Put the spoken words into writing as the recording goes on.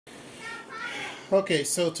Okay,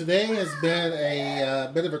 so today has been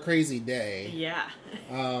a bit of a crazy day. Yeah.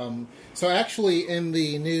 So actually in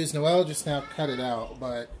the news, Noelle just now cut it out,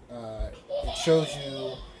 but it shows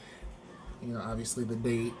you know, obviously the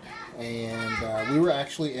date, and we were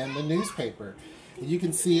actually in the newspaper. And you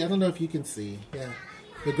can see, I don't know if you can see, yeah,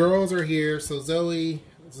 the girls are here. So Zoe,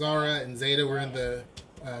 Zara, and Zeta were in the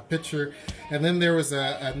picture, and then there was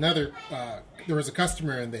there was a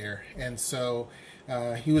customer in there, and so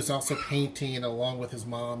he was also painting along with his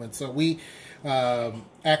mom, and so we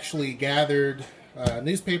actually gathered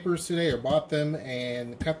newspapers today, or bought them,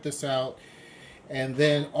 and cut this out. And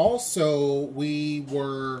then also we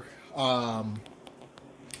were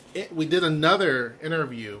we did another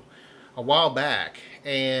interview a while back,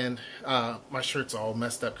 and my shirt's all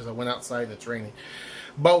messed up because I went outside and it's raining.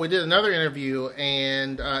 But we did another interview,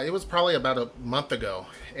 and it was probably about a month ago,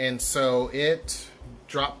 and so it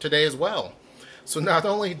dropped today as well. So not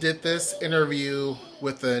only did this interview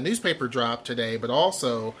with the newspaper drop today, but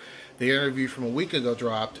also the interview from a week ago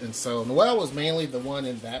dropped. And so Noelle was mainly the one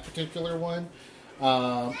in that particular one.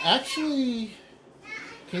 Actually,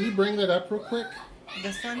 can you bring that up real quick?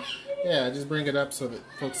 This one? Yeah, just bring it up so that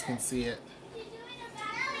folks can see it.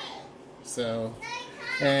 So,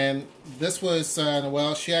 and this was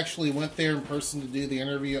Noelle. She actually went there in person to do the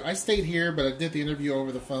interview. I stayed here, but I did the interview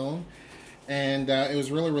over the phone. And it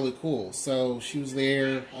was really, really cool. So she was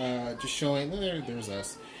there just showing, there's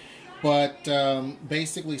us. But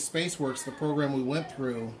basically Spaceworks, the program we went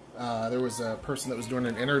through, there was a person that was doing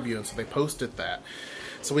an interview, and so they posted that.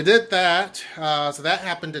 So we did that. So that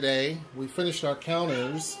happened today. We finished our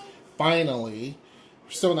counters, finally.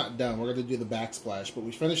 We're still not done. We're going to do the backsplash. But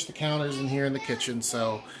we finished the counters in here in the kitchen.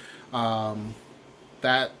 So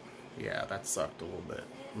that sucked a little bit.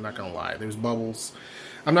 I'm not going to lie. There's bubbles.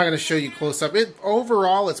 I'm not going to show you close up.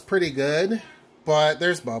 Overall, it's pretty good, but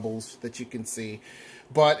there's bubbles that you can see.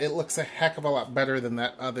 But it looks a heck of a lot better than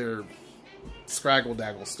that other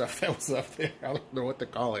scraggle-daggle stuff that was up there. I don't know what to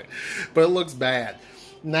call it, but it looks bad.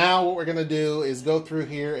 Now what we're going to do is go through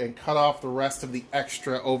here and cut off the rest of the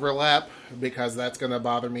extra overlap, because that's going to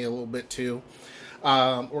bother me a little bit too.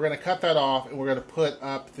 We're going to cut that off, and we're going to put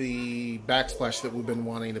up the backsplash that we've been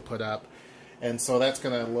wanting to put up. And so that's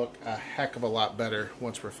going to look a heck of a lot better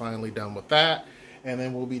once we're finally done with that. And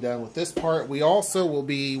then we'll be done with this part. We also will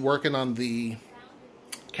be working on the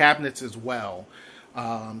cabinets as well.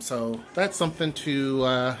 So that's something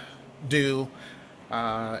to do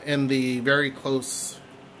in the very close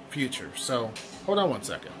future. So hold on one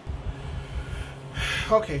second.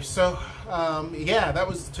 Okay, so yeah,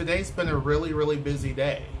 today's been a really, really busy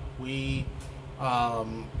day. We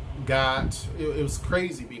it was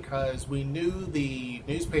crazy because we knew the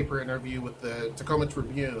newspaper interview with the Tacoma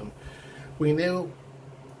Tribune. We knew,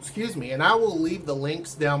 excuse me, and I will leave the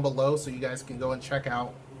links down below so you guys can go and check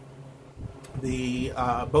out the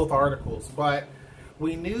both articles. But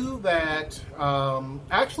we knew that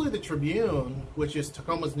actually the Tribune, which is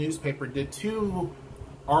Tacoma's newspaper, did two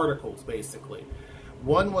articles basically.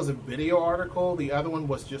 One was a video article. The other one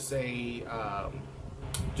was just a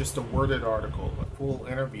worded article, a full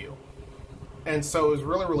interview. And so it was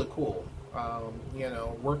really, really cool. You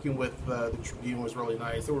know, working with the Tribune was really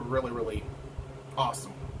nice. They were really, really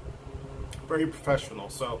awesome. Very professional.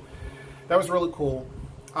 So that was really cool.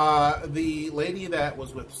 The lady that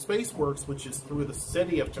was with Spaceworks, which is through the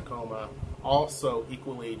city of Tacoma, also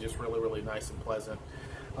equally just really, really nice and pleasant.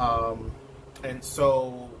 And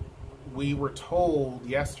so we were told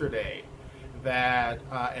yesterday that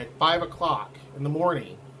at 5 o'clock in the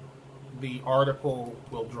morning, the article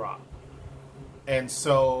will drop. And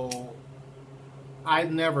so I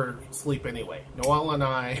never sleep anyway. Noelle and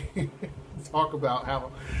I talk about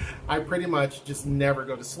how I pretty much just never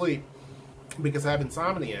go to sleep because I have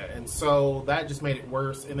insomnia. And so that just made it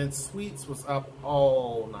worse. And then Sweets was up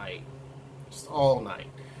all night. Just all night.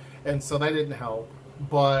 And so that didn't help.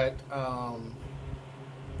 But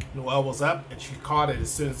Noelle was up and she caught it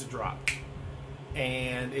as soon as it dropped.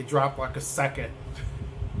 And it dropped like a second.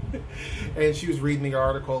 And she was reading the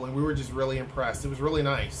article, and we were just really impressed. It was really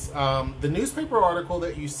nice. The newspaper article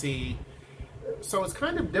that you see, so it's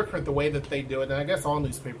kind of different the way that they do it, and I guess all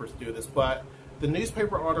newspapers do this, but the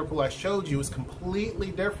newspaper article I showed you is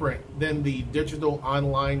completely different than the digital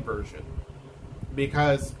online version,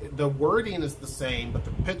 because the wording is the same, but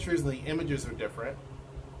the pictures and the images are different.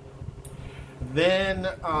 Then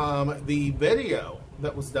the video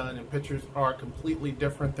that was done in pictures are completely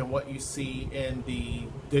different than what you see in the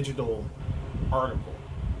digital article.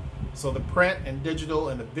 So the print and digital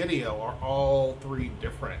and the video are all three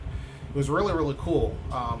different. It was really, really cool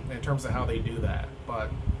in terms of how they do that. But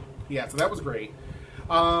yeah, so that was great.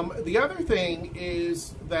 The other thing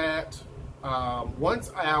is that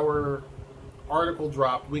once our article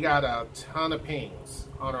dropped, we got a ton of pings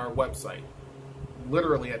on our website.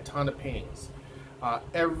 Literally a ton of pings.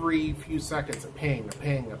 Every few seconds, a ping, a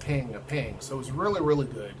ping, a ping, a ping. So it was really, really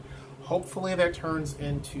good. Hopefully that turns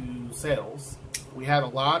into sales. We had a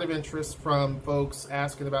lot of interest from folks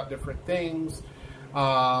asking about different things.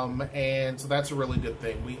 And so that's a really good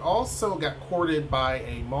thing. We also got courted by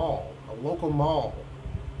a mall, a local mall.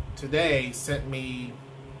 Today sent me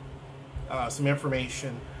some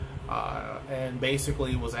information and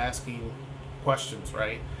basically was asking questions,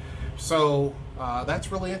 right? So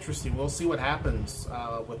that's really interesting. We'll see what happens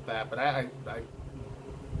with that. But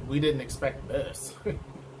we didn't expect this,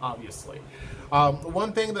 obviously.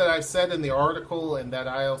 One thing that I've said in the article, and that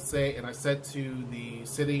I'll say, and I said to the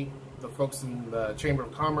city, the folks in the Chamber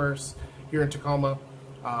of Commerce here in Tacoma,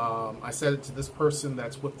 I said it to this person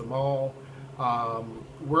that's with the mall.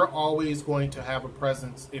 We're always going to have a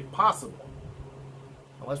presence, if possible,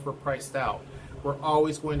 unless we're priced out. We're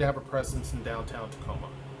always going to have a presence in downtown Tacoma.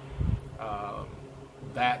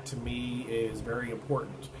 That to me is very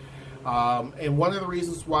important. And one of the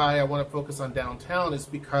reasons why I want to focus on downtown is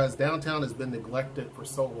because downtown has been neglected for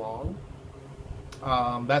so long.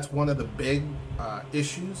 That's one of the big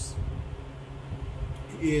issues.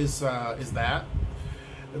 Is that.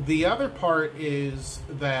 The other part is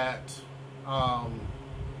that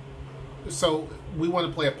so we want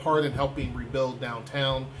to play a part in helping rebuild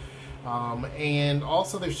downtown, and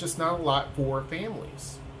also there's just not a lot for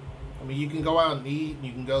families. I mean, you can go out and eat, and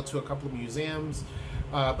you can go to a couple of museums,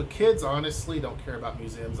 but kids honestly don't care about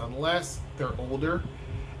museums unless they're older,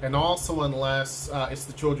 and also unless it's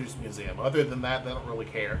the Children's Museum. Other than that, they don't really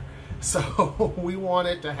care. So we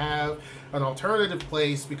wanted to have an alternative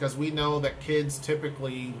place because we know that kids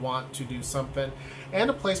typically want to do something, and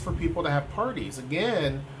a place for people to have parties.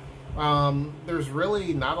 Again, there's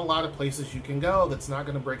really not a lot of places you can go that's not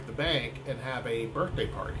going to break the bank and have a birthday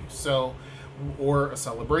party. So, or a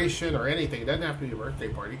celebration or anything. It doesn't have to be a birthday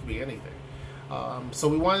party. It can be anything. So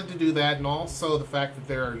we wanted to do that, and also the fact that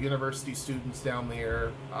there are university students down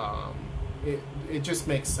there. It just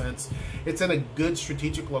makes sense. It's in a good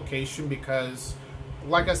strategic location because,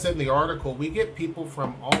 like I said in the article, we get people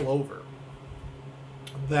from all over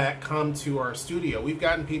that come to our studio. We've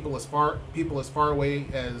gotten people as far away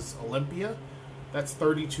as Olympia. That's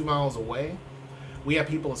 32 miles away. We have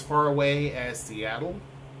people as far away as Seattle.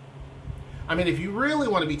 I mean, if you really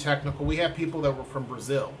want to be technical, we have people that were from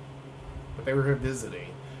Brazil, but they were here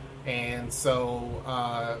visiting. And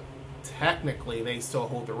so technically they still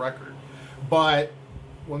hold the record. But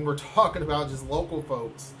when we're talking about just local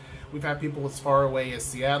folks, we've had people as far away as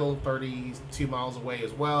Seattle, 32 miles away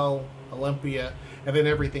as well, Olympia, and then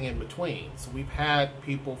everything in between. So we've had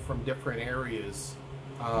people from different areas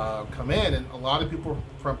come in, and a lot of people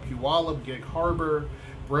from Puyallup, Gig Harbor,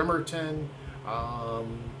 Bremerton.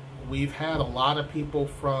 We've had a lot of people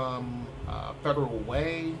from Federal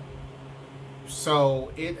Way.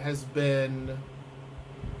 So it has been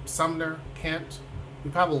Sumner, Kent.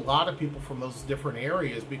 We've had a lot of people from those different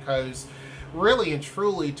areas because really and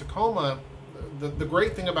truly Tacoma, the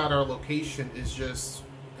great thing about our location is just,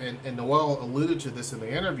 and Noel alluded to this in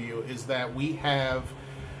the interview, is that we're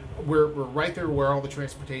right there where all the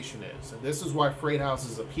transportation is. And this is why Freight House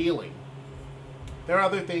is appealing. There are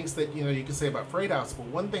other things that you can say about Freight House, but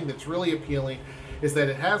one thing that's really appealing is that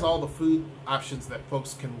it has all the food options that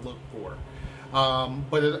folks can look for.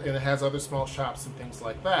 But it has other small shops and things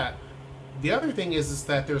like that. The other thing is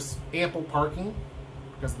that there's ample parking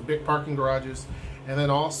because of the big parking garages, and then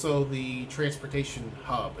also the transportation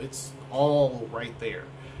hub. It's all right there.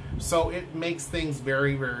 So it makes things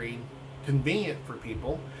very, very convenient for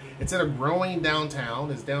people. It's in a growing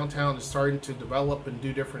downtown. As downtown is starting to develop and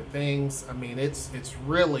do different things, I mean, it's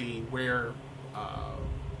really where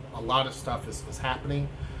a lot of stuff is happening.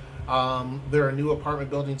 There are new apartment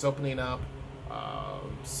buildings opening up.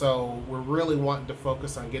 So we're really wanting to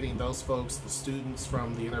focus on getting those folks, the students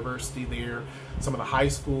from the university there, some of the high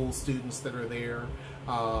school students that are there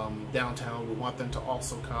downtown. We want them to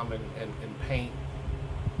also come and paint.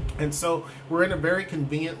 And so we're in a very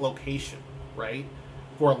convenient location, right,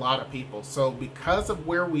 for a lot of people. So because of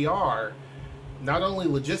where we are, not only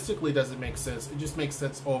logistically does it make sense, it just makes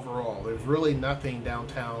sense overall. There's really nothing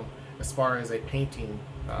downtown as far as a painting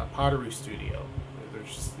pottery studio.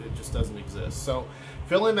 It just doesn't exist. So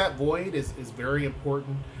filling that void is very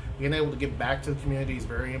important. Being able to give back to the community is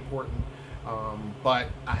very important. But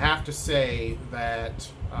I have to say that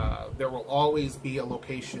there will always be a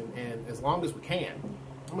location, and as long as we can.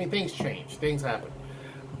 I mean, things change, things happen.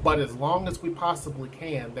 But as long as we possibly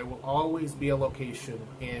can, there will always be a location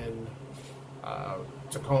in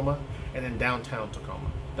Tacoma and in downtown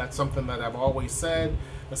Tacoma. That's something that I've always said.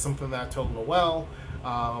 That's something that I told Noelle.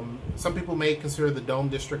 Some people may consider the Dome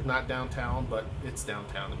District not downtown, but it's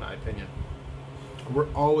downtown in my opinion.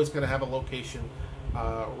 We're always going to have a location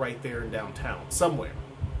right there in downtown, somewhere.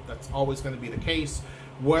 That's always going to be the case.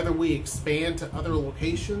 Whether we expand to other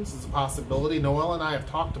locations is a possibility. Noelle and I have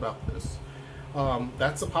talked about this.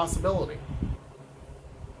 That's a possibility.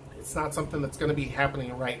 It's not something that's going to be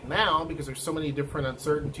happening right now because there's so many different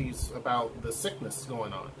uncertainties about the sickness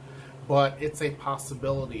going on. But it's a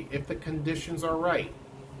possibility if the conditions are right.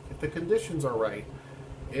 If the conditions are right,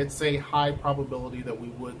 it's a high probability that we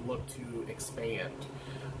would look to expand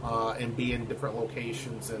and be in different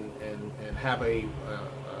locations and have a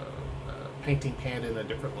painting panda in a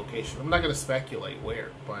different location. I'm not going to speculate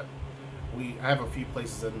where, but I have a few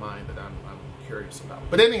places in mind that I'm curious about.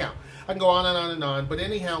 But anyhow, I can go on and on and on. But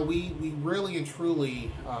anyhow, we really and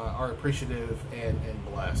truly are appreciative and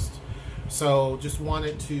blessed. So just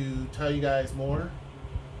wanted to tell you guys more.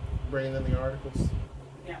 Bringing in the articles.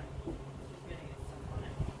 Yeah.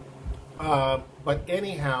 But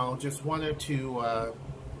anyhow, just wanted to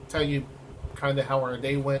tell you kind of how our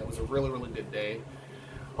day went. It was a really, really good day.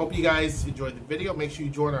 Hope you guys enjoyed the video. Make sure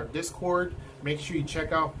you join our Discord. Make sure you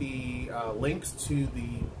check out the links to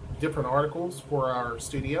the different articles for our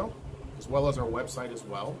studio, as well as our website as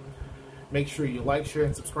well. Make sure you like, share,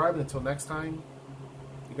 and subscribe. And until next time,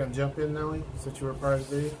 you gonna jump in, Noe, since you were part of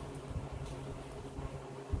the video?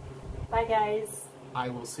 Bye, guys. I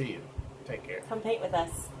will see you. Take care. Come paint with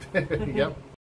us. Yep.